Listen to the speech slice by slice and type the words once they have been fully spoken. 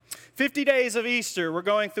50 days of Easter we're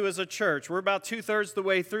going through as a church. We're about 2/3 the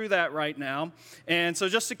way through that right now. And so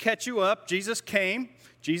just to catch you up, Jesus came.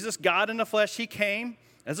 Jesus, God in the flesh, he came.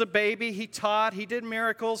 As a baby, he taught, he did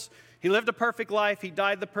miracles. He lived a perfect life. He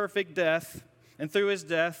died the perfect death. And through his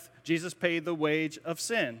death, Jesus paid the wage of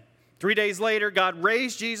sin. 3 days later, God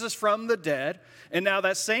raised Jesus from the dead. And now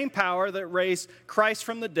that same power that raised Christ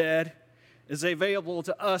from the dead is available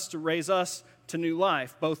to us to raise us to new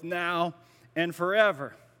life, both now and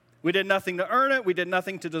forever. We did nothing to earn it. We did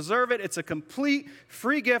nothing to deserve it. It's a complete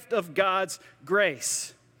free gift of God's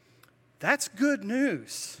grace. That's good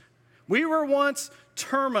news. We were once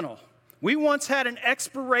terminal. We once had an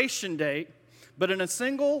expiration date, but in a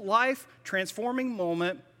single life-transforming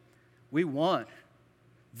moment, we won.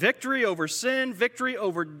 Victory over sin, victory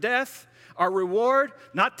over death. Our reward,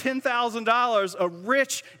 not $10,000, a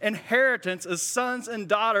rich inheritance as sons and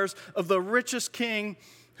daughters of the richest king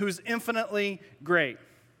who's infinitely great.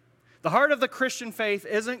 The heart of the Christian faith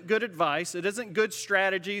isn't good advice. It isn't good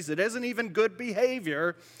strategies. It isn't even good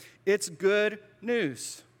behavior. It's good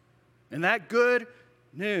news. And that good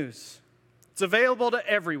news, it's available to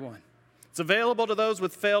everyone. It's available to those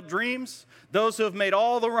with failed dreams, those who have made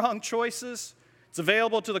all the wrong choices. It's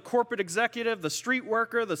available to the corporate executive, the street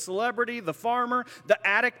worker, the celebrity, the farmer, the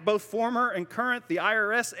addict, both former and current, the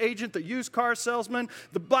IRS agent, the used car salesman,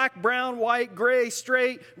 the black, brown, white, gray,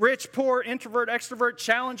 straight, rich, poor, introvert, extrovert,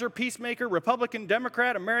 challenger, peacemaker, Republican,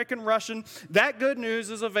 Democrat, American, Russian. That good news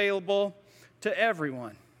is available to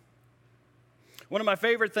everyone. One of my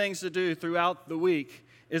favorite things to do throughout the week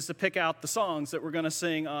is to pick out the songs that we're going to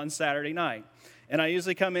sing on Saturday night. And I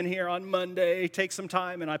usually come in here on Monday, take some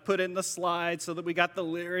time, and I put in the slides so that we got the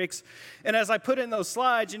lyrics. And as I put in those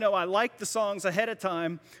slides, I like the songs ahead of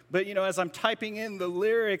time. But, as I'm typing in the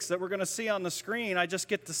lyrics that we're going to see on the screen, I just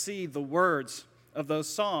get to see the words of those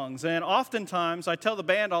songs. And oftentimes, I tell the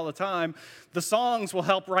band all the time, the songs will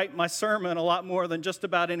help write my sermon a lot more than just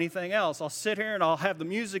about anything else. I'll sit here and I'll have the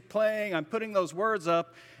music playing. I'm putting those words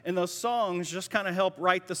up, and those songs just kind of help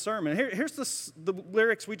write the sermon. Here's the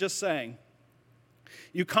lyrics we just sang.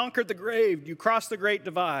 You conquered the grave, you crossed the great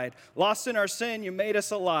divide. Lost in our sin, you made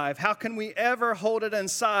us alive. How can we ever hold it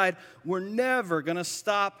inside? We're never going to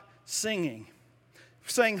stop singing.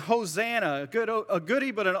 Saying Hosanna, a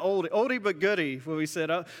goodie but an oldie but goodie, what we said.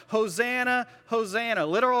 Hosanna, Hosanna.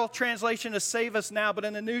 Literal translation is save us now, but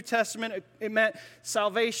in the New Testament, it meant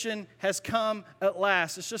salvation has come at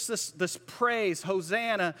last. It's just this praise,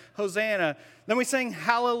 Hosanna, Hosanna. Then we sang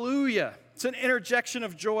hallelujah. It's an interjection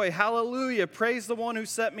of joy. Hallelujah. Praise the one who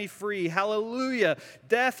set me free. Hallelujah.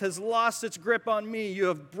 Death has lost its grip on me. You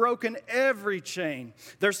have broken every chain.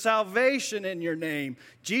 There's salvation in your name.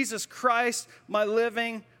 Jesus Christ, my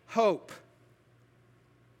living hope.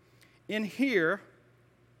 In here,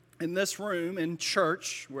 in this room, in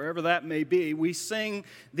church, wherever that may be, we sing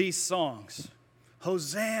these songs.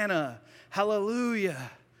 Hosanna. Hallelujah.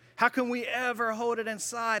 How can we ever hold it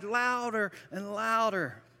inside? Louder and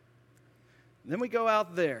louder. Then we go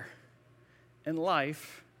out there in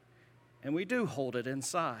life, and we do hold it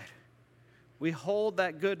inside. We hold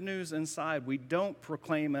that good news inside. We don't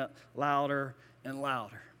proclaim it louder and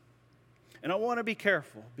louder. And I want to be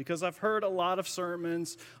careful, because I've heard a lot of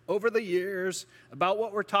sermons over the years about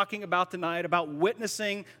what we're talking about tonight, about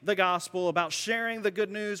witnessing the gospel, about sharing the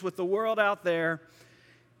good news with the world out there.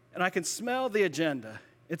 And I can smell the agenda.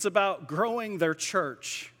 It's about growing their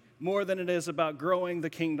church more than it is about growing the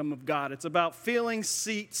kingdom of God. It's about filling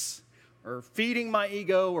seats or feeding my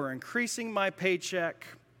ego or increasing my paycheck.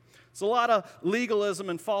 It's a lot of legalism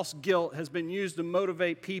and false guilt has been used to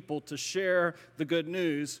motivate people to share the good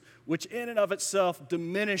news, which in and of itself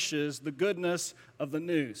diminishes the goodness of the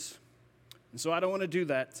news. And so I don't want to do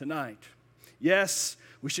that tonight. Yes,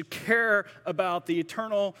 we should care about the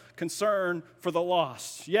eternal concern for the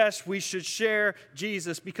lost. Yes, we should share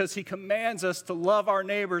Jesus because he commands us to love our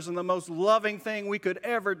neighbors, and the most loving thing we could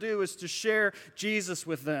ever do is to share Jesus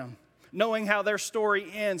with them, knowing how their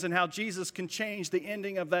story ends and how Jesus can change the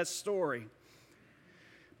ending of that story.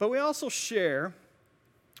 But we also share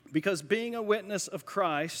because being a witness of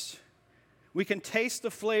Christ, we can taste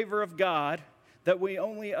the flavor of God that we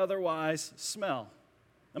only otherwise smell.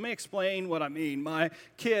 Let me explain what I mean. My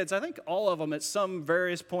kids, I think all of them at some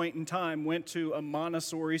various point in time went to a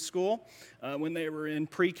Montessori school when they were in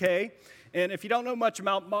pre-K. And if you don't know much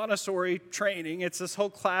about Montessori training, it's this whole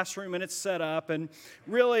classroom and it's set up. And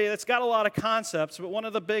really, it's got a lot of concepts. But one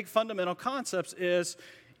of the big fundamental concepts is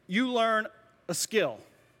you learn a skill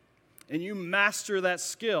and you master that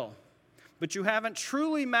skill. But you haven't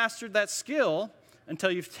truly mastered that skill until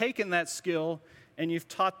you've taken that skill and you've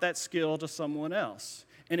taught that skill to someone else.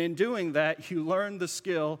 And in doing that, you learn the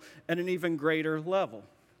skill at an even greater level.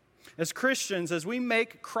 As Christians, as we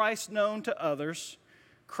make Christ known to others,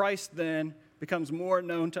 Christ then becomes more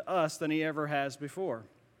known to us than he ever has before.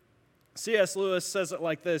 C.S. Lewis says it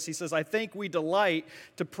like this. He says, I think we delight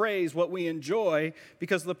to praise what we enjoy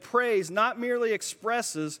because the praise not merely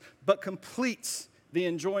expresses but completes the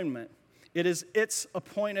enjoyment. It is its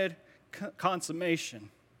appointed consummation.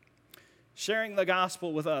 Sharing the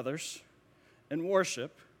gospel with others and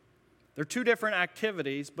worship, they're two different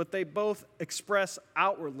activities, but they both express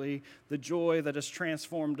outwardly the joy that has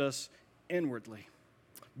transformed us inwardly.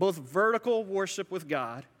 Both vertical worship with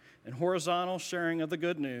God and horizontal sharing of the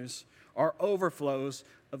good news are overflows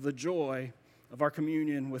of the joy of our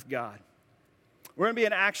communion with God. We're going to be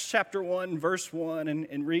in Acts chapter 1, verse 1,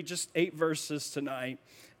 and read just 8 verses tonight.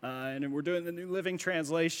 And we're doing the New Living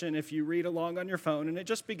Translation if you read along on your phone. And it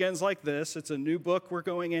just begins like this. It's a new book we're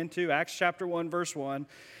going into, Acts chapter 1, verse 1.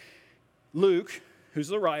 Luke, who's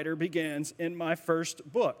the writer, begins, in my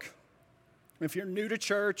first book. If you're new to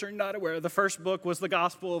church or not aware, the first book was the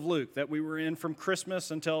Gospel of Luke that we were in from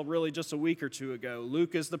Christmas until really just a week or two ago.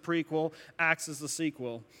 Luke is the prequel, Acts is the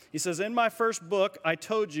sequel. He says, in my first book, I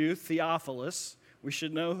told you, Theophilus. We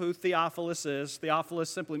should know who Theophilus is.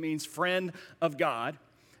 Theophilus simply means friend of God.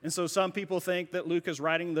 And so some people think that Luke is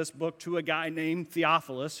writing this book to a guy named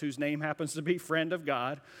Theophilus, whose name happens to be friend of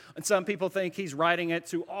God. And some people think he's writing it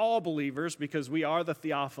to all believers because we are the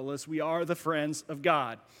Theophilus, we are the friends of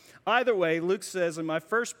God. Either way, Luke says, in my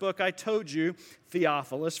first book, I told you,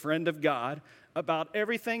 Theophilus, friend of God, about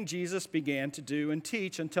everything Jesus began to do and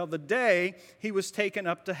teach until the day he was taken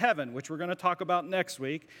up to heaven, which we're going to talk about next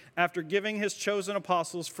week, after giving his chosen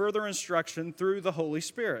apostles further instruction through the Holy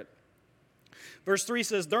Spirit. Verse 3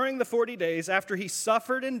 says, during the 40 days after he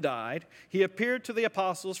suffered and died, he appeared to the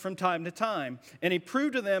apostles from time to time, and he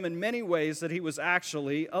proved to them in many ways that he was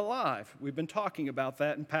actually alive. We've been talking about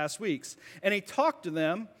that in past weeks. And he talked to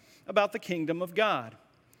them about the kingdom of God.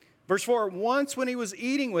 Verse 4, once when he was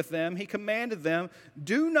eating with them, he commanded them,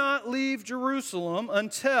 do not leave Jerusalem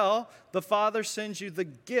until the Father sends you the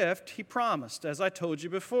gift he promised, as I told you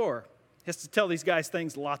before. He has to tell these guys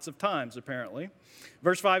things lots of times, apparently.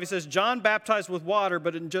 Verse 5, he says, John baptized with water,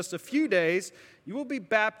 but in just a few days, you will be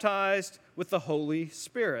baptized with the Holy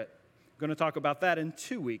Spirit. I'm going to talk about that in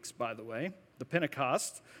 2 weeks, by the way, the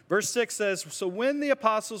Pentecost. Verse 6 says, so when the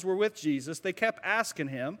apostles were with Jesus, they kept asking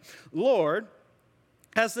him, Lord,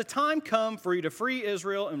 has the time come for you to free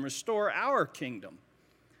Israel and restore our kingdom?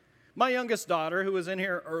 My youngest daughter, who was in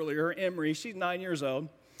here earlier, Emery, she's 9 years old.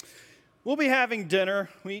 We'll be having dinner.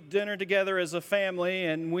 We eat dinner together as a family,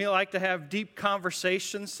 and we like to have deep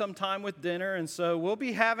conversations sometime with dinner. And so we'll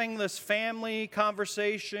be having this family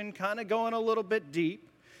conversation, kind of going a little bit deep.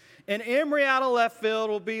 And Emery out of left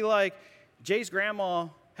field will be like, Jay's grandma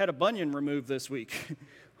had a bunion removed this week.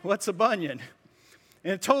 What's a bunion?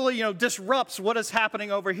 And it totally, disrupts what is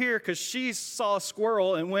happening over here because she saw a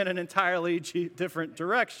squirrel and went an entirely different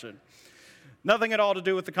direction. Nothing at all to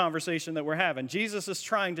do with the conversation that we're having. Jesus is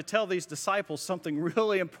trying to tell these disciples something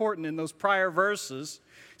really important in those prior verses.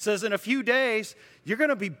 He says, in a few days, you're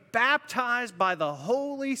going to be baptized by the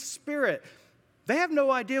Holy Spirit. They have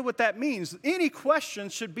no idea what that means. Any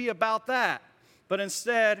questions should be about that. But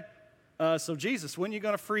instead, so Jesus, when are you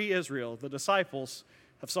going to free Israel? The disciples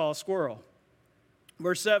have saw a squirrel.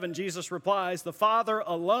 Verse 7, Jesus replies, the Father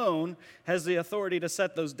alone has the authority to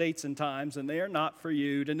set those dates and times, and they are not for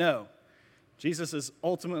you to know. Jesus is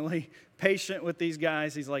ultimately patient with these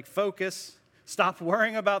guys. He's like, focus, stop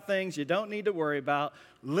worrying about things you don't need to worry about.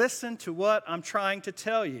 Listen to what I'm trying to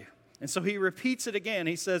tell you. And so he repeats it again.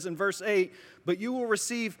 He says in verse 8, but you will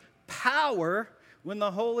receive power when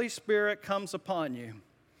the Holy Spirit comes upon you,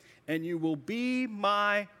 and you will be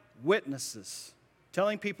my witnesses,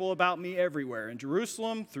 telling people about me everywhere, in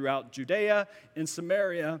Jerusalem, throughout Judea, in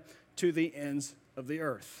Samaria, to the ends of the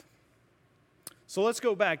earth. So let's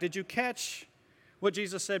go back. Did you catch what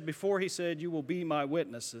Jesus said before he said, you will be my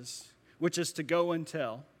witnesses, which is to go and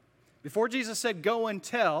tell? Before Jesus said, go and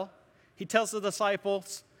tell, he tells the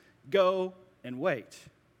disciples, go and wait.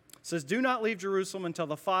 He says, do not leave Jerusalem until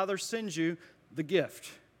the Father sends you the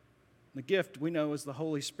gift. The gift we know is the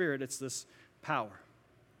Holy Spirit. It's this power.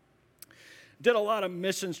 Did a lot of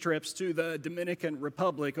missions trips to the Dominican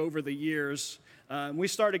Republic over the years. We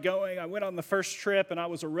started going. I went on the first trip, and I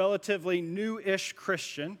was a relatively new-ish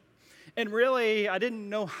Christian. And really, I didn't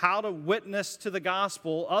know how to witness to the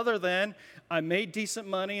gospel other than I made decent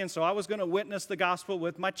money, and so I was going to witness the gospel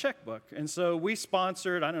with my checkbook. And so we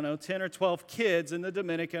sponsored, 10 or 12 kids in the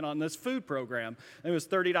Dominican on this food program. It was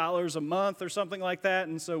 $30 a month or something like that.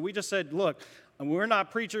 And so we just said, look, And we're not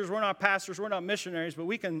preachers, we're not pastors, we're not missionaries, but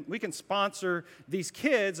we can sponsor these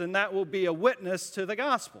kids, and that will be a witness to the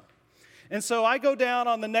gospel. And so I go down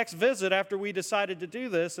on the next visit after we decided to do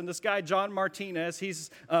this, and this guy, John Martinez, he's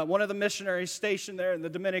one of the missionaries stationed there in the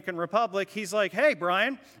Dominican Republic. He's like, hey,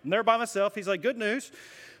 Brian, I'm there by myself. He's like, good news.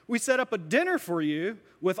 We set up a dinner for you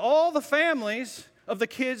with all the families of the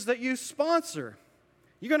kids that you sponsor.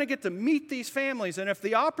 You're going to get to meet these families, and if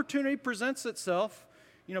the opportunity presents itself,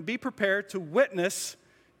 be prepared to witness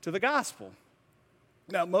to the gospel.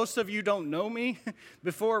 Now, most of you don't know me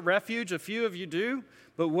before Refuge. A few of you do.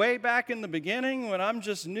 But way back in the beginning, when I'm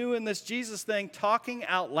just new in this Jesus thing, talking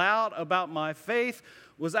out loud about my faith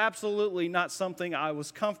was absolutely not something I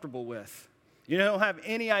was comfortable with. You don't have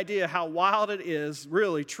any idea how wild it is,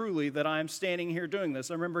 really, truly, that I'm standing here doing this.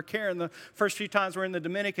 I remember Karen, the first few times we're in the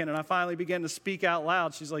Dominican, and I finally began to speak out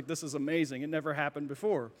loud. She's like, this is amazing. It never happened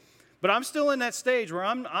before. But I'm still in that stage where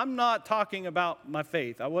I'm not talking about my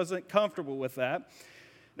faith. I wasn't comfortable with that.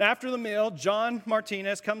 After the meal, John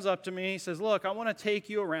Martinez comes up to me. He says, look, I want to take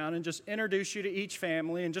you around and just introduce you to each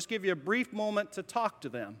family and just give you a brief moment to talk to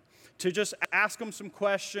them, to just ask them some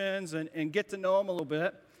questions and get to know them a little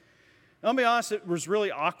bit. I'll be honest, it was really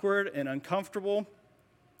awkward and uncomfortable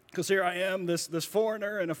because here I am, this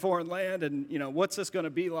foreigner in a foreign land, and, what's this going to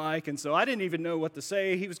be like? And so I didn't even know what to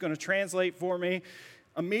say. He was going to translate for me.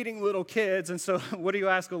 I'm meeting little kids, and so what do you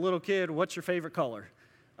ask a little kid? What's your favorite color?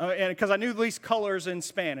 And because I knew these colors in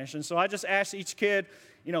Spanish, and so I just asked each kid,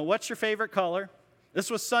 what's your favorite color?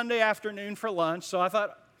 This was Sunday afternoon for lunch, so I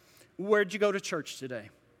thought, where'd you go to church today?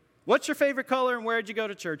 What's your favorite color, and where'd you go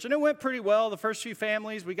to church? And it went pretty well. The first few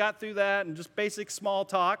families, we got through that, and just basic small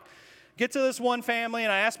talk. Get to this one family,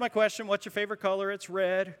 and I asked my question, what's your favorite color? It's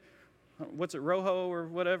red. What's it, rojo or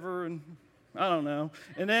whatever? And I don't know.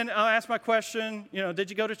 And then I asked my question, did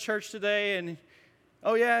you go to church today? And,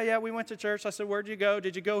 oh, yeah, we went to church. I said, where'd you go?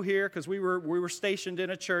 Did you go here? Because we were stationed in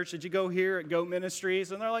a church. Did you go here at Go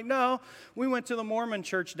Ministries? And they're like, no, we went to the Mormon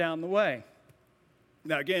church down the way.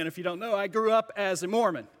 Now, again, if you don't know, I grew up as a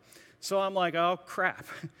Mormon. So I'm like, oh, crap.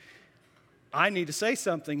 I need to say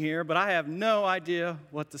something here, but I have no idea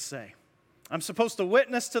what to say. I'm supposed to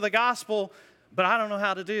witness to the gospel, but I don't know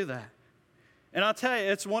how to do that. And I'll tell you,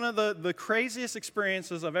 it's one of the craziest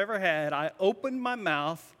experiences I've ever had. I opened my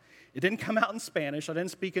mouth. It didn't come out in Spanish. I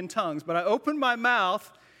didn't speak in tongues. But I opened my mouth,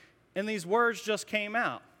 and these words just came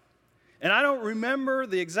out. And I don't remember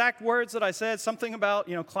the exact words that I said, something about,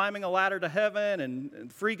 climbing a ladder to heaven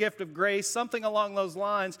and free gift of grace, something along those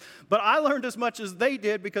lines. But I learned as much as they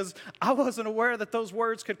did because I wasn't aware that those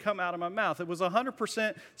words could come out of my mouth. It was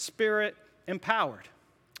 100% spirit empowered.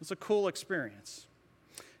 It's a cool experience.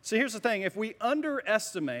 So here's the thing. If we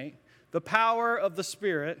underestimate the power of the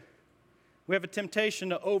Spirit, we have a temptation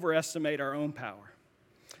to overestimate our own power.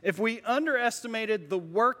 If we underestimated the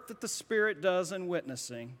work that the Spirit does in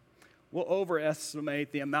witnessing, we'll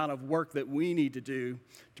overestimate the amount of work that we need to do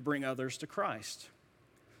to bring others to Christ.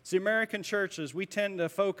 See, American churches, we tend to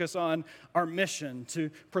focus on our mission to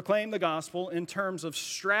proclaim the gospel in terms of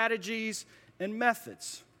strategies and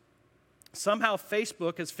methods. Somehow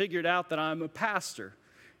Facebook has figured out that I'm a pastor.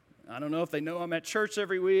 I don't know if they know I'm at church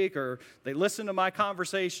every week or they listen to my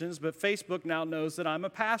conversations, but Facebook now knows that I'm a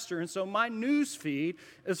pastor. And so my news feed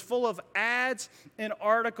is full of ads and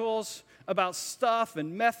articles about stuff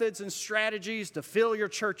and methods and strategies to fill your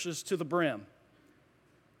churches to the brim.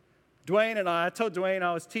 Dwayne and I told Dwayne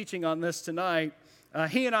I was teaching on this tonight.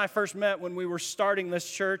 He and I first met when we were starting this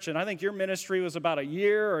church, and I think your ministry was about a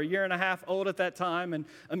year or a year and a half old at that time, and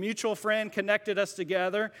a mutual friend connected us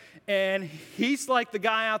together, and he's like the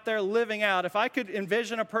guy out there living out. If I could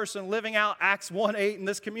envision a person living out Acts 1:8 in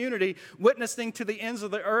this community, witnessing to the ends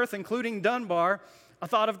of the earth, including Dunbar, I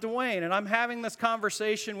thought of Dwayne, and I'm having this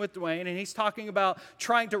conversation with Dwayne, and he's talking about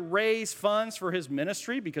trying to raise funds for his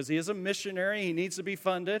ministry because he is a missionary. He needs to be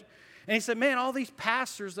funded. And he said, man, all these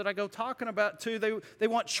pastors that I go talking about to, they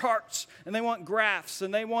want charts, and they want graphs,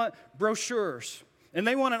 and they want brochures, and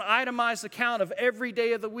they want an itemized account of every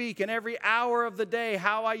day of the week and every hour of the day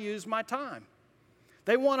how I use my time.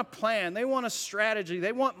 They want a plan. They want a strategy.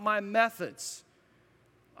 They want my methods.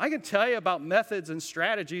 I can tell you about methods and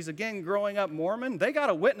strategies. Again, growing up Mormon, they got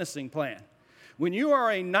a witnessing plan. When you are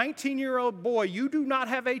a 19-year-old boy, you do not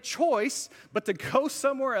have a choice but to go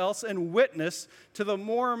somewhere else and witness to the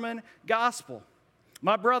Mormon gospel.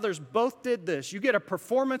 My brothers both did this. You get a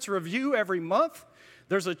performance review every month.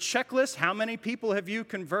 There's a checklist. How many people have you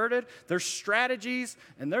converted? There's strategies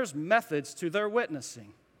and there's methods to their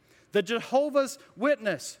witnessing. The Jehovah's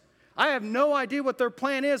Witness, I have no idea what their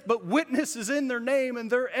plan is, but witness is in their name and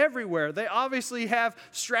they're everywhere. They obviously have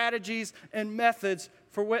strategies and methods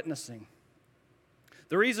for witnessing.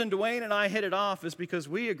 The reason Dwayne and I hit it off is because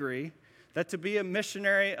we agree that to be a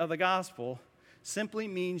missionary of the gospel simply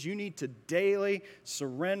means you need to daily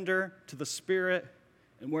surrender to the Spirit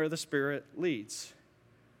and where the Spirit leads.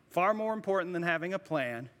 Far more important than having a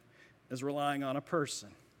plan is relying on a person.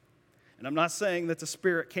 And I'm not saying that the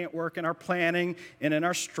Spirit can't work in our planning and in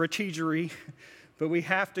our strategery, but we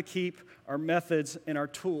have to keep our methods and our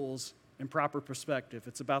tools in proper perspective.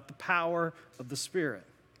 It's about the power of the Spirit.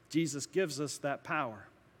 Jesus gives us that power.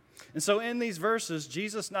 And so in these verses,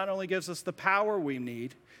 Jesus not only gives us the power we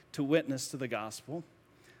need to witness to the gospel,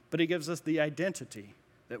 but he gives us the identity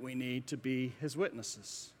that we need to be his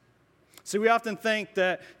witnesses. See, we often think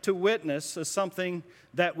that to witness is something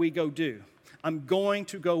that we go do. I'm going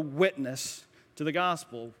to go witness to the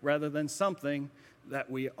gospel rather than something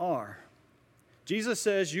that we are. Jesus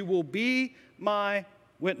says, you will be my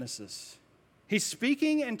witnesses. He's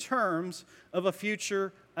speaking in terms of a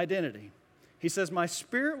future identity. He says, my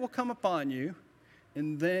Spirit will come upon you,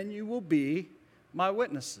 and then you will be my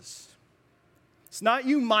witnesses. It's not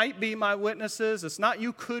you might be my witnesses. It's not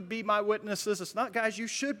you could be my witnesses. It's not, guys, you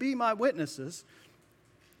should be my witnesses.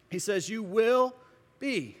 He says, you will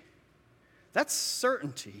be. That's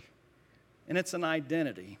certainty, and it's an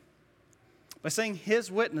identity. By saying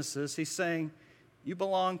his witnesses, he's saying, you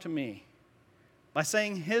belong to me. By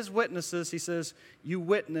saying his witnesses, he says, you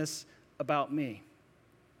witness about me.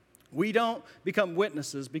 We don't become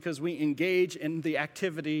witnesses because we engage in the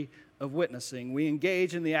activity of witnessing. We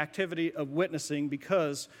engage in the activity of witnessing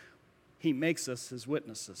because he makes us his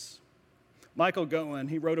witnesses. Michael Goen,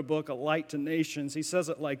 he wrote a book, A Light to Nations. He says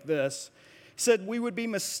it like this. He said, we would be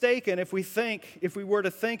mistaken if we were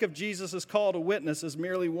to think of Jesus' call to witness as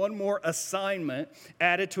merely one more assignment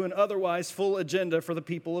added to an otherwise full agenda for the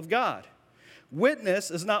people of God.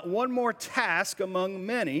 Witness is not one more task among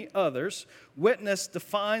many others. Witness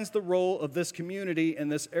defines the role of this community in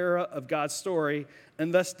this era of God's story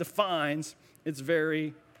and thus defines its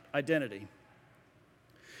very identity.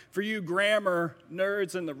 For you grammar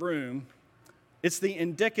nerds in the room, it's the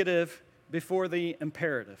indicative before the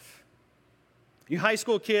imperative. You high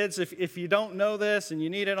school kids, if you don't know this and you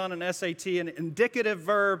need it on an SAT, an indicative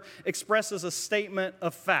verb expresses a statement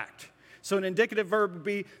of fact. So an indicative verb would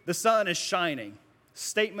be, the sun is shining.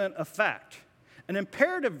 Statement of fact. An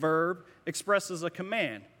imperative verb expresses a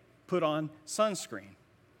command. Put on sunscreen.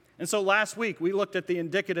 And so last week, we looked at the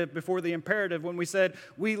indicative before the imperative when we said,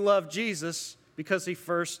 we love Jesus because he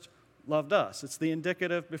first loved us. It's the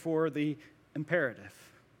indicative before the imperative.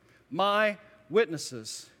 My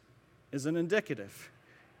witnesses is an indicative.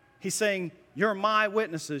 He's saying, you're my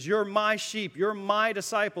witnesses, you're my sheep, you're my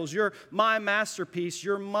disciples, you're my masterpiece,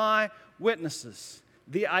 you're my witnesses.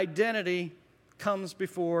 The identity comes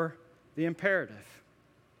before the imperative.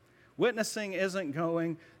 Witnessing isn't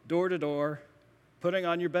going door to door, putting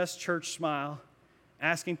on your best church smile,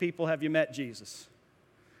 asking people, have you met Jesus?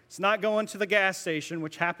 It's not going to the gas station,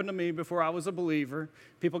 which happened to me before I was a believer.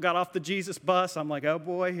 People got off the Jesus bus. I'm like, oh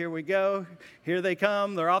boy, here we go. Here they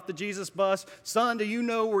come. They're off the Jesus bus. Son, do you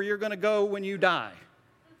know where you're going to go when you die?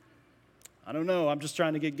 I don't know. I'm just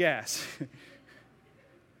trying to get gas.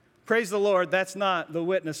 Praise the Lord, that's not the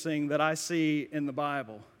witnessing that I see in the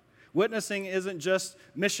Bible. Witnessing isn't just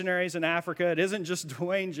missionaries in Africa. It isn't just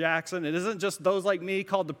Dwayne Jackson. It isn't just those like me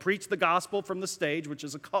called to preach the gospel from the stage, which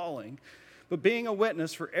is a calling. But being a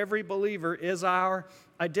witness for every believer is our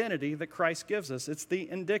identity that Christ gives us. It's the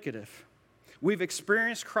indicative. We've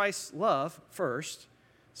experienced Christ's love first,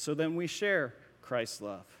 so then we share Christ's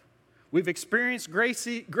love. We've experienced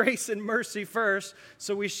grace and mercy first,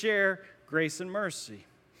 so we share grace and mercy.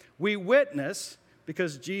 We witness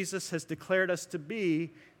because Jesus has declared us to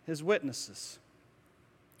be his witnesses.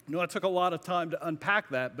 I know it took a lot of time to unpack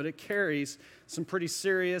that, but it carries some pretty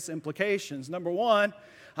serious implications. Number one,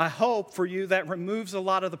 I hope for you that removes a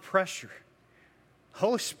lot of the pressure.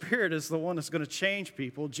 Holy Spirit is the one that's going to change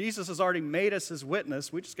people. Jesus has already made us his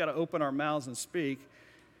witness. We just got to open our mouths and speak.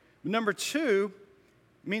 Number two,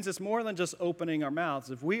 it means it's more than just opening our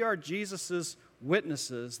mouths. If we are Jesus's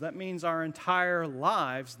witnesses, that means our entire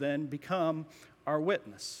lives then become our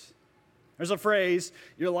witness. There's a phrase,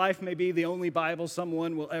 your life may be the only Bible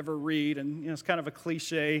someone will ever read, and it's kind of a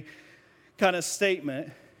cliche kind of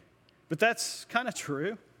statement, but that's kind of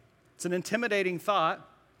true. It's an intimidating thought.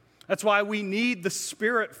 That's why we need the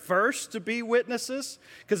Spirit first to be witnesses,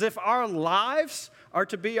 because if our lives are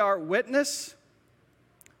to be our witness,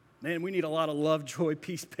 man, we need a lot of love, joy,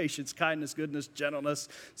 peace, patience, kindness, goodness, gentleness,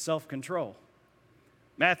 self-control.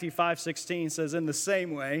 Matthew 5:16 says, in the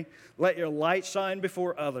same way, let your light shine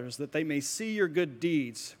before others, that they may see your good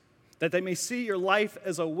deeds, that they may see your life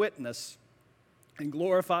as a witness and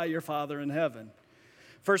glorify your Father in heaven.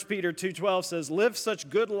 1 Peter 2:12 says, live such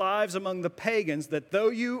good lives among the pagans that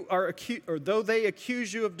though they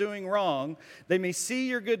accuse you of doing wrong, they may see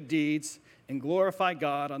your good deeds and glorify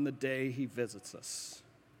God on the day he visits us.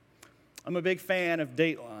 I'm a big fan of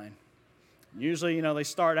Dateline. Usually, they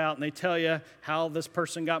start out and they tell you how this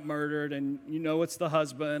person got murdered, and it's the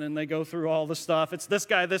husband, and they go through all the stuff. It's this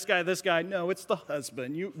guy, this guy, this guy. No, it's the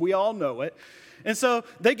husband. We all know it. And so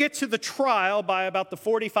they get to the trial by about the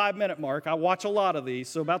 45-minute mark. I watch a lot of these.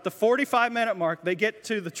 So about the 45-minute mark, they get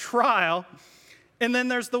to the trial, and then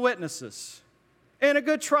there's the witnesses. In a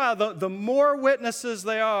good trial, the more witnesses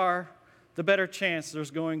there are, the better chance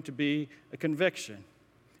there's going to be a conviction.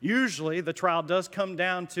 Usually, the trial does come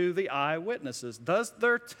down to the eyewitnesses. Does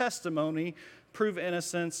their testimony prove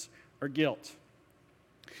innocence or guilt?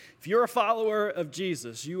 If you're a follower of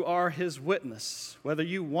Jesus, you are his witness, whether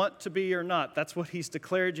you want to be or not. That's what he's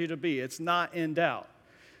declared you to be. It's not in doubt.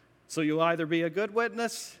 So you'll either be a good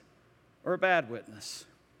witness or a bad witness.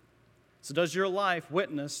 So does your life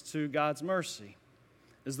witness to God's mercy?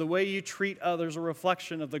 Is the way you treat others a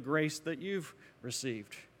reflection of the grace that you've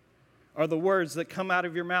received? Are the words that come out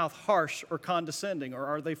of your mouth harsh or condescending, or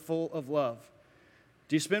are they full of love?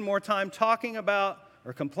 Do you spend more time talking about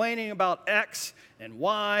or complaining about X and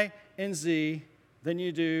Y and Z than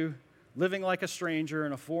you do living like a stranger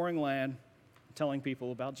in a foreign land telling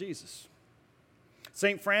people about Jesus?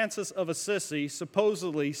 St. Francis of Assisi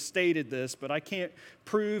supposedly stated this, but I can't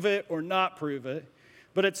prove it or not prove it.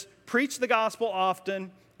 But it's preach the gospel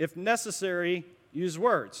often, if necessary, use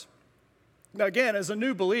words. Now, again, as a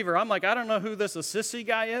new believer, I'm like, I don't know who this Assisi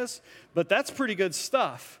guy is, but that's pretty good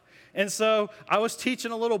stuff. And so I was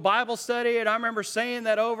teaching a little Bible study, and I remember saying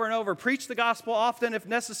that over and over. Preach the gospel often, if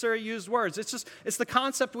necessary, use words. It's the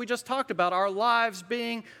concept we just talked about, our lives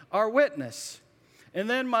being our witness. And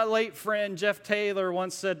then my late friend Jeff Taylor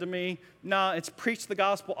once said to me, it's preach the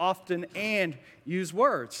gospel often and use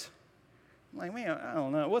words. I'm like, man, I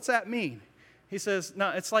don't know. What's that mean? He says,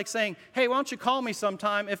 no, it's like saying, hey, why don't you call me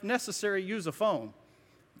sometime? If necessary, use a phone.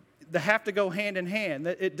 They have to go hand in hand.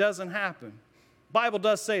 It doesn't happen. Bible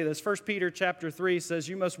does say this. 1 Peter chapter 3 says,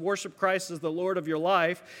 you must worship Christ as the Lord of your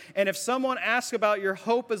life. And if someone asks about your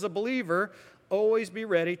hope as a believer, always be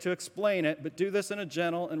ready to explain it, but do this in a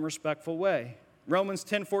gentle and respectful way. Romans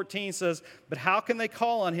 10:14 says, but how can they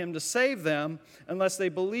call on him to save them unless they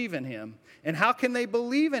believe in him? And how can they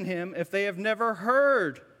believe in him if they have never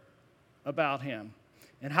heard about him?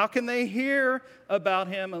 And how can they hear about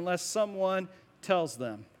him unless someone tells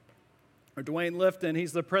them? Or Dwayne Lifton,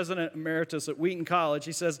 he's the president emeritus at Wheaton College.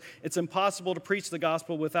 He says, it's impossible to preach the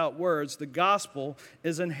gospel without words. The gospel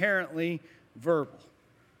is inherently verbal.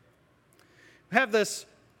 We have this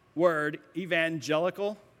word,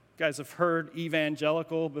 evangelical. You guys have heard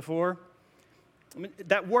evangelical before. I mean,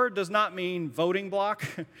 that word does not mean voting block,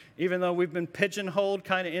 even though we've been pigeonholed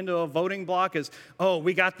kind of into a voting block as,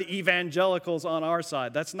 we got the evangelicals on our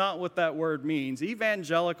side. That's not what that word means.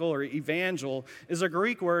 Evangelical or evangel is a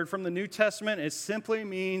Greek word from the New Testament. It simply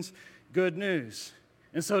means good news.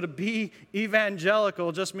 And so to be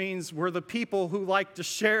evangelical just means we're the people who like to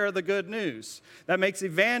share the good news. That makes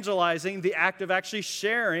evangelizing the act of actually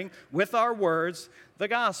sharing with our words the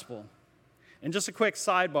gospel. And just a quick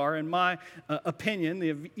sidebar, in my opinion,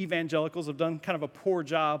 the evangelicals have done kind of a poor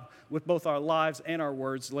job with both our lives and our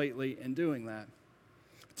words lately in doing that.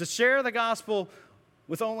 To share the gospel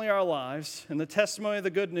with only our lives and the testimony of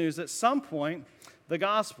the good news, at some point, the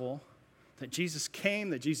gospel, that Jesus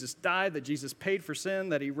came, that Jesus died, that Jesus paid for sin,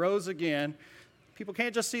 that he rose again, people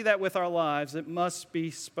can't just see that with our lives. It must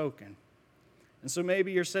be spoken. And so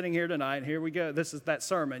maybe you're sitting here tonight, and here we go. This is that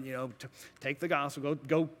sermon, to take the gospel,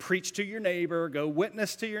 go preach to your neighbor, go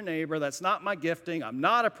witness to your neighbor. That's not my gifting. I'm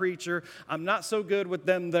not a preacher. I'm not so good with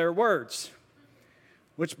their words.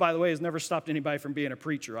 Which, by the way, has never stopped anybody from being a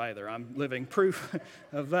preacher either. I'm living proof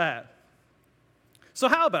of that. So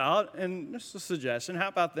how about, and this is a suggestion, how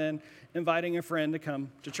about then inviting a friend to come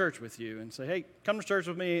to church with you and say, hey, come to church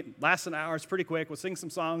with me. It lasts an hour. It's pretty quick. We'll sing some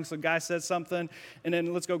songs. The guy says something, and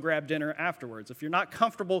then let's go grab dinner afterwards. If you're not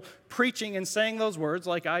comfortable preaching and saying those words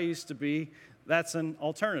like I used to be, that's an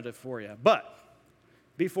alternative for you. But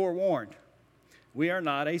be forewarned, we are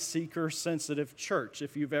not a seeker-sensitive church,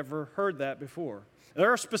 if you've ever heard that before. There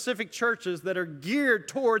are specific churches that are geared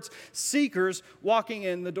towards seekers walking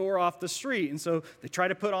in the door off the street. And so they try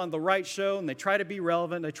to put on the right show, and they try to be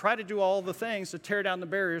relevant. They try to do all the things to tear down the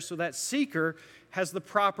barriers so that seeker has the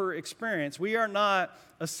proper experience. We are not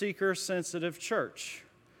a seeker-sensitive church.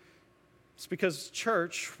 It's because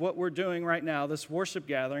church, what we're doing right now, this worship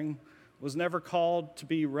gathering, was never called to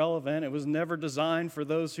be relevant. It was never designed for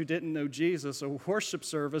those who didn't know Jesus. A worship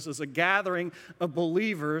service is a gathering of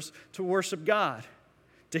believers to worship God,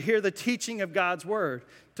 to hear the teaching of God's word,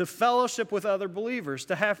 to fellowship with other believers,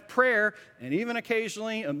 to have prayer, and even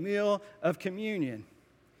occasionally a meal of communion.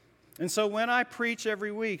 And so when I preach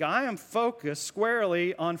every week, I am focused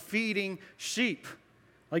squarely on feeding sheep.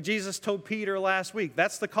 Like Jesus told Peter last week,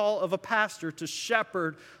 that's the call of a pastor, to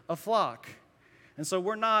shepherd a flock. And so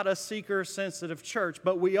we're not a seeker-sensitive church,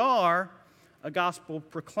 but we are a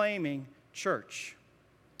gospel-proclaiming church.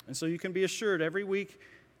 And so you can be assured every week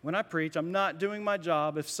when I preach, I'm not doing my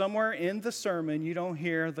job if somewhere in the sermon you don't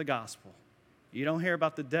hear the gospel. You don't hear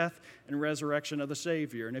about the death and resurrection of the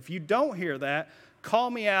Savior. And if you don't hear that, call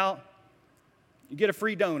me out. You get a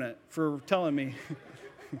free donut for telling me.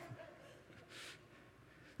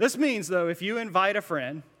 This means, though, if you invite a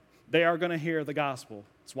friend, they are going to hear the gospel.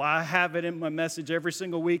 That's why I have it in my message every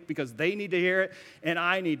single week, because they need to hear it and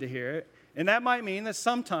I need to hear it. And that might mean that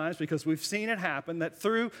sometimes, because we've seen it happen, that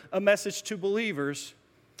through a message to believers,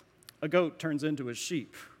 a goat turns into a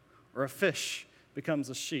sheep, or a fish becomes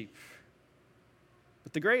a sheep.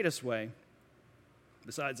 But the greatest way,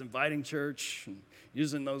 besides inviting church and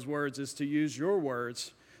using those words, is to use your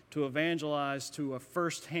words to evangelize to a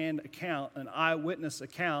firsthand account, an eyewitness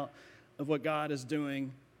account of what God is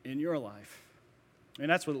doing in your life. And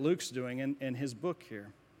that's what Luke's doing in his book here.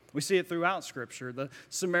 We see it throughout Scripture. The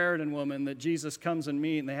Samaritan woman that Jesus comes and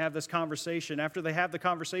meets, and they have this conversation. After they have the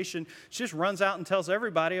conversation, she just runs out and tells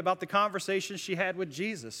everybody about the conversation she had with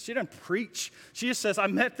Jesus. She doesn't preach. She just says, I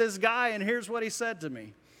met this guy, and here's what he said to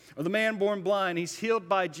me. Or the man born blind, he's healed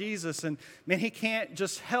by Jesus, and man, he can't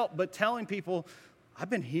just help but telling people, I've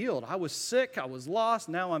been healed. I was sick. I was lost.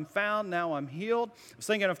 Now I'm found. Now I'm healed. I was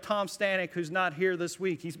thinking of Tom Stanek, who's not here this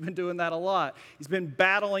week. He's been doing that a lot. He's been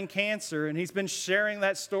battling cancer, and he's been sharing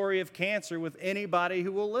that story of cancer with anybody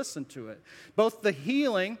who will listen to it. Both the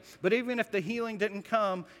healing, but even if the healing didn't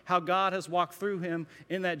come, how God has walked through him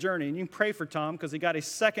in that journey. And you can pray for Tom because he got his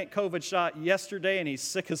second COVID shot yesterday, and he's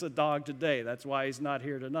sick as a dog today. That's why he's not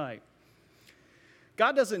here tonight.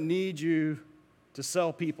 God doesn't need you to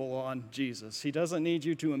sell people on Jesus. He doesn't need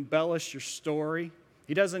you to embellish your story.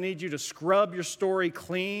 He doesn't need you to scrub your story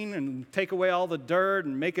clean and take away all the dirt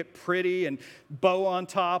and make it pretty and bow on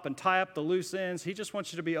top and tie up the loose ends. He just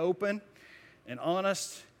wants you to be open and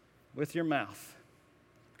honest with your mouth,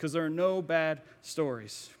 because there are no bad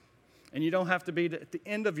stories. And you don't have to be at the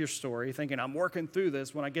end of your story thinking, I'm working through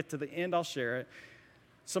this. When I get to the end, I'll share it.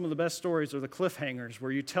 Some of the best stories are the cliffhangers,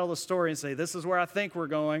 where you tell the story and say, this is where I think we're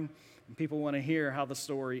going. And people want to hear how the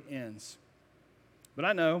story ends. But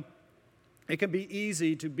I know it can be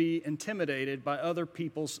easy to be intimidated by other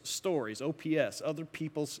people's stories, OPS, other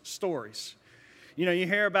people's stories. You know, you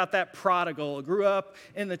hear about that prodigal who grew up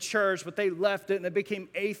in the church, but they left it and they became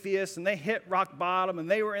atheists and they hit rock bottom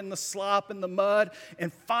and they were in the slop and the mud.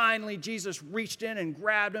 And finally, Jesus reached in and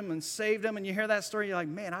grabbed him and saved him. And you hear that story, you're like,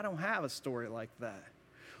 man, I don't have a story like that.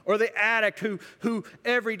 Or the addict who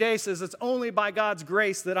every day says, it's only by God's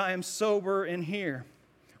grace that I am sober and here.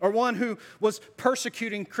 Or one who was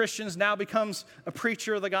persecuting Christians now becomes a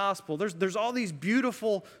preacher of the gospel. There's all these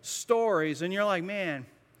beautiful stories, and you're like, man,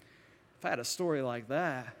 if I had a story like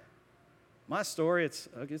that, my story, it's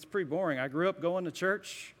pretty boring. I grew up going to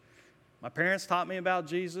church. My parents taught me about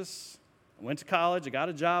Jesus. I went to college. I got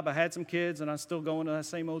a job. I had some kids, and I'm still going to that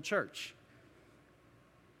same old church.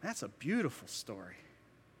 That's a beautiful story.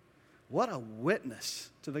 What a witness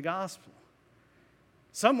to the gospel.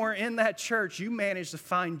 Somewhere in that church, you managed to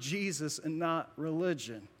find Jesus and not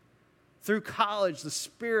religion. Through college, the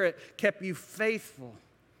Spirit kept you faithful.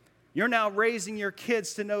 You're now raising your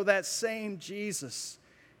kids to know that same Jesus.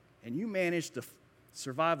 And you managed to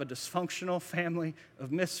survive a dysfunctional family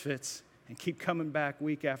of misfits and keep coming back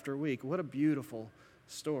week after week. What a beautiful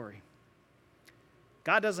story.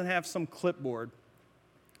 God doesn't have some clipboard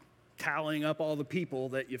tallying up all the people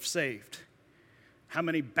that you've saved, how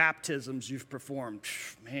many baptisms you've performed.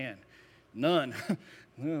 Man, none.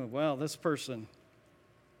 Oh, well, this person,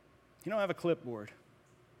 you don't have a clipboard.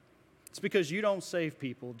 It's because you don't save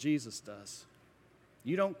people, Jesus does.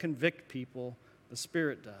 You don't convict people, the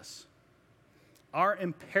Spirit does. Our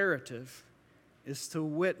imperative is to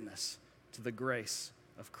witness to the grace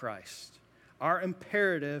of Christ. Our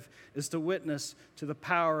imperative is to witness to the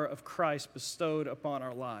power of Christ bestowed upon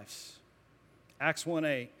our lives. Acts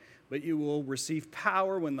 1:8, but you will receive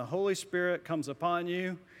power when the Holy Spirit comes upon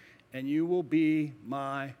you, and you will be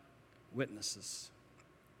my witnesses.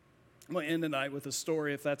 I'm going to end tonight with a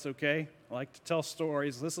story, if that's okay. I like to tell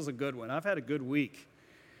stories. This is a good one. I've had a good week.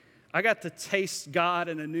 I got to taste God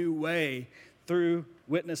in a new way through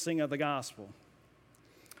witnessing of the gospel.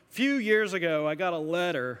 A few years ago, I got a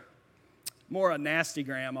letter, more a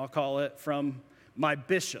nastygram, I'll call it, from my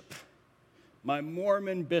bishop, my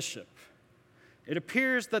Mormon bishop. It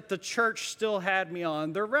appears that the church still had me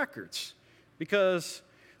on their records because,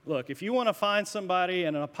 look, if you want to find somebody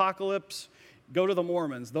in an apocalypse, go to the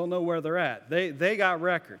Mormons. They'll know where they're at. They got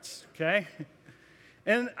records, okay?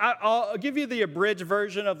 And I'll give you the abridged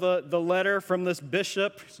version of the letter from this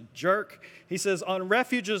bishop. He's a jerk. He says, on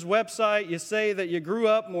Refuge's website, you say that you grew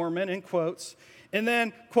up Mormon, in quotes, and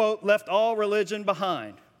then, quote, left all religion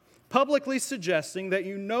behind, publicly suggesting that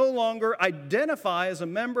you no longer identify as a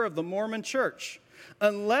member of the Mormon church.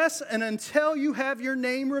 Unless and until you have your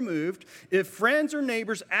name removed, if friends or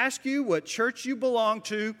neighbors ask you what church you belong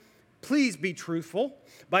to, please be truthful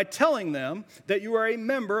by telling them that you are a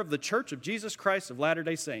member of the Church of Jesus Christ of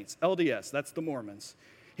Latter-day Saints, LDS, that's the Mormons.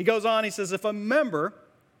 He goes on, he says, if a member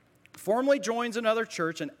formally joins another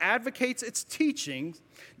church and advocates its teachings,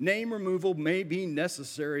 name removal may be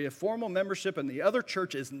necessary if formal membership in the other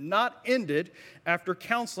church is not ended after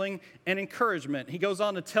counseling and encouragement. He goes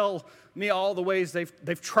on to tell me all the ways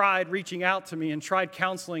they've tried reaching out to me and tried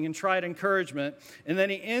counseling and tried encouragement. And then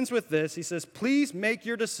he ends with this. He says, please make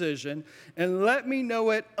your decision and let me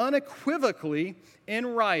know it unequivocally in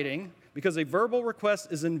writing because a verbal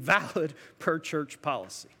request is invalid per church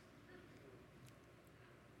policy.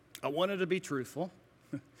 I wanted to be truthful.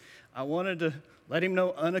 I wanted to let him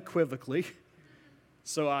know unequivocally.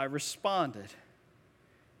 So I responded.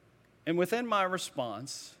 And within my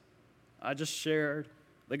response, I just shared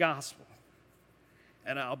the gospel.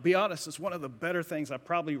 And I'll be honest, it's one of the better things I've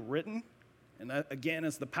probably written. And that, again,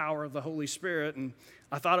 is the power of the Holy Spirit. And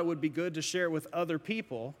I thought it would be good to share with other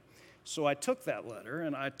people. So I took that letter,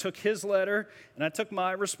 and I took his letter, and I took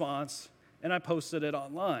my response, and I posted it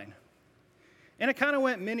online. And it kind of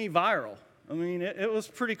went mini viral. I mean, it was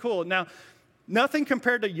pretty cool. Now, nothing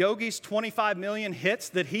compared to Yogi's 25 million hits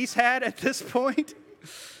that he's had at this point,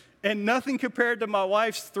 and nothing compared to my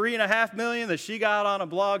wife's 3.5 million that she got on a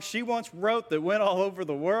blog she once wrote that went all over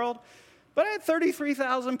the world. But I had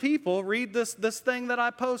 33,000 people read this thing that I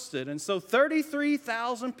posted. And so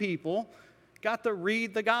 33,000 people got to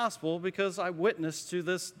read the gospel because I witnessed to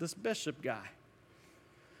this bishop guy.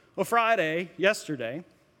 Well, yesterday,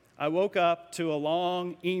 I woke up to a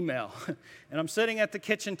long email, and I'm sitting at the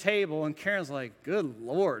kitchen table, and Karen's like, good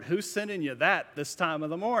Lord, who's sending you that this time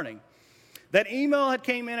of the morning? That email had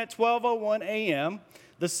came in at 12:01 a.m.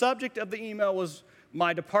 The subject of the email was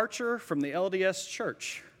my departure from the LDS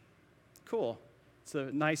church. Cool. It's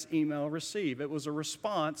a nice email receive. It was a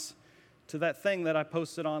response to that thing that I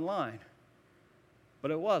posted online.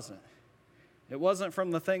 But it wasn't. It wasn't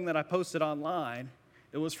from the thing that I posted online.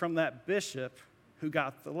 It was from that bishop who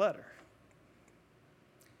got the letter.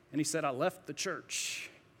 And he said, I left the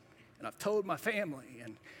church, and I've told my family,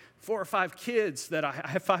 and 4 or 5 kids that I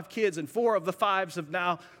have 5 kids, and 4 of the 5s have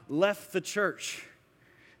now left the church.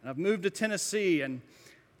 And I've moved to Tennessee, and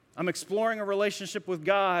I'm exploring a relationship with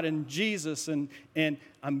God and Jesus, and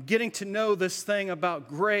I'm getting to know this thing about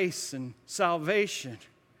grace and salvation.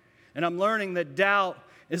 And I'm learning that doubt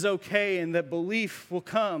is okay and that belief will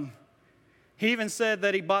come. He even said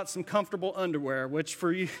that he bought some comfortable underwear, which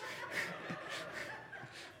for you,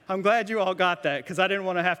 I'm glad you all got that because I didn't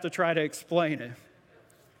want to have to try to explain it.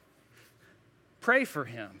 Pray for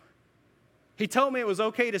him. He told me it was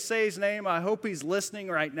okay to say his name. I hope he's listening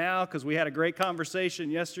right now because we had a great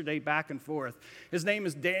conversation yesterday back and forth. His name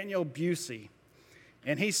is Daniel Busey,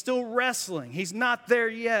 and he's still wrestling. He's not there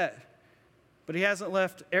yet, but he hasn't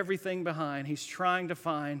left everything behind. He's trying to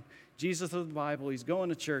find Jesus of the Bible. He's going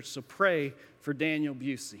to church, so pray for Daniel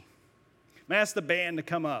Busey. I'm going to ask the band to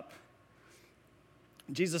come up.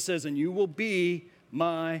 Jesus says, and you will be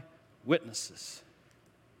my witnesses.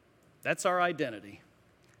 That's our identity.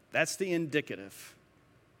 That's the indicative.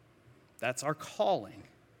 That's our calling.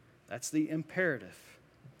 That's the imperative.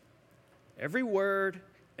 Every word,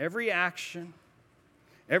 every action,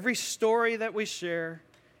 every story that we share,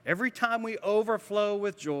 every time we overflow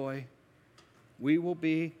with joy, we will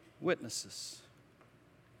be witnesses.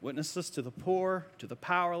 Witnesses to the poor, to the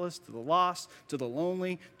powerless, to the lost, to the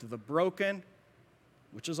lonely, to the broken,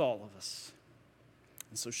 which is all of us.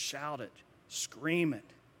 And so shout it, scream it,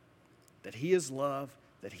 that He is love,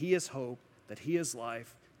 that He is hope, that He is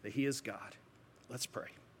life, that He is God. Let's pray.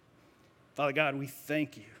 Father God, we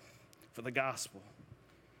thank you for the gospel,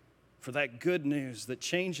 for that good news that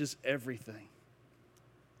changes everything.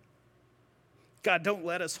 God, don't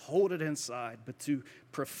let us hold it inside, but to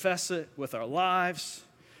profess it with our lives,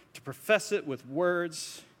 to profess it with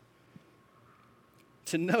words,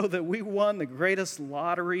 to know that we won the greatest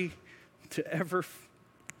lottery to ever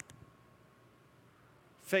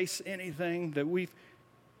face anything, that we've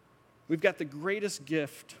got the greatest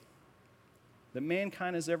gift that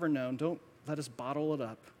mankind has ever known. Don't let us bottle it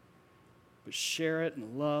up, but share it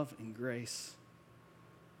in love and grace.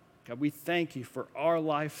 God, we thank you for our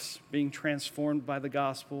lives being transformed by the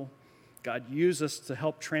gospel. God, use us to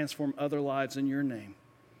help transform other lives in your name.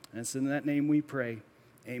 And it's in that name we pray.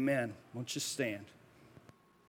 Amen. Won't you stand?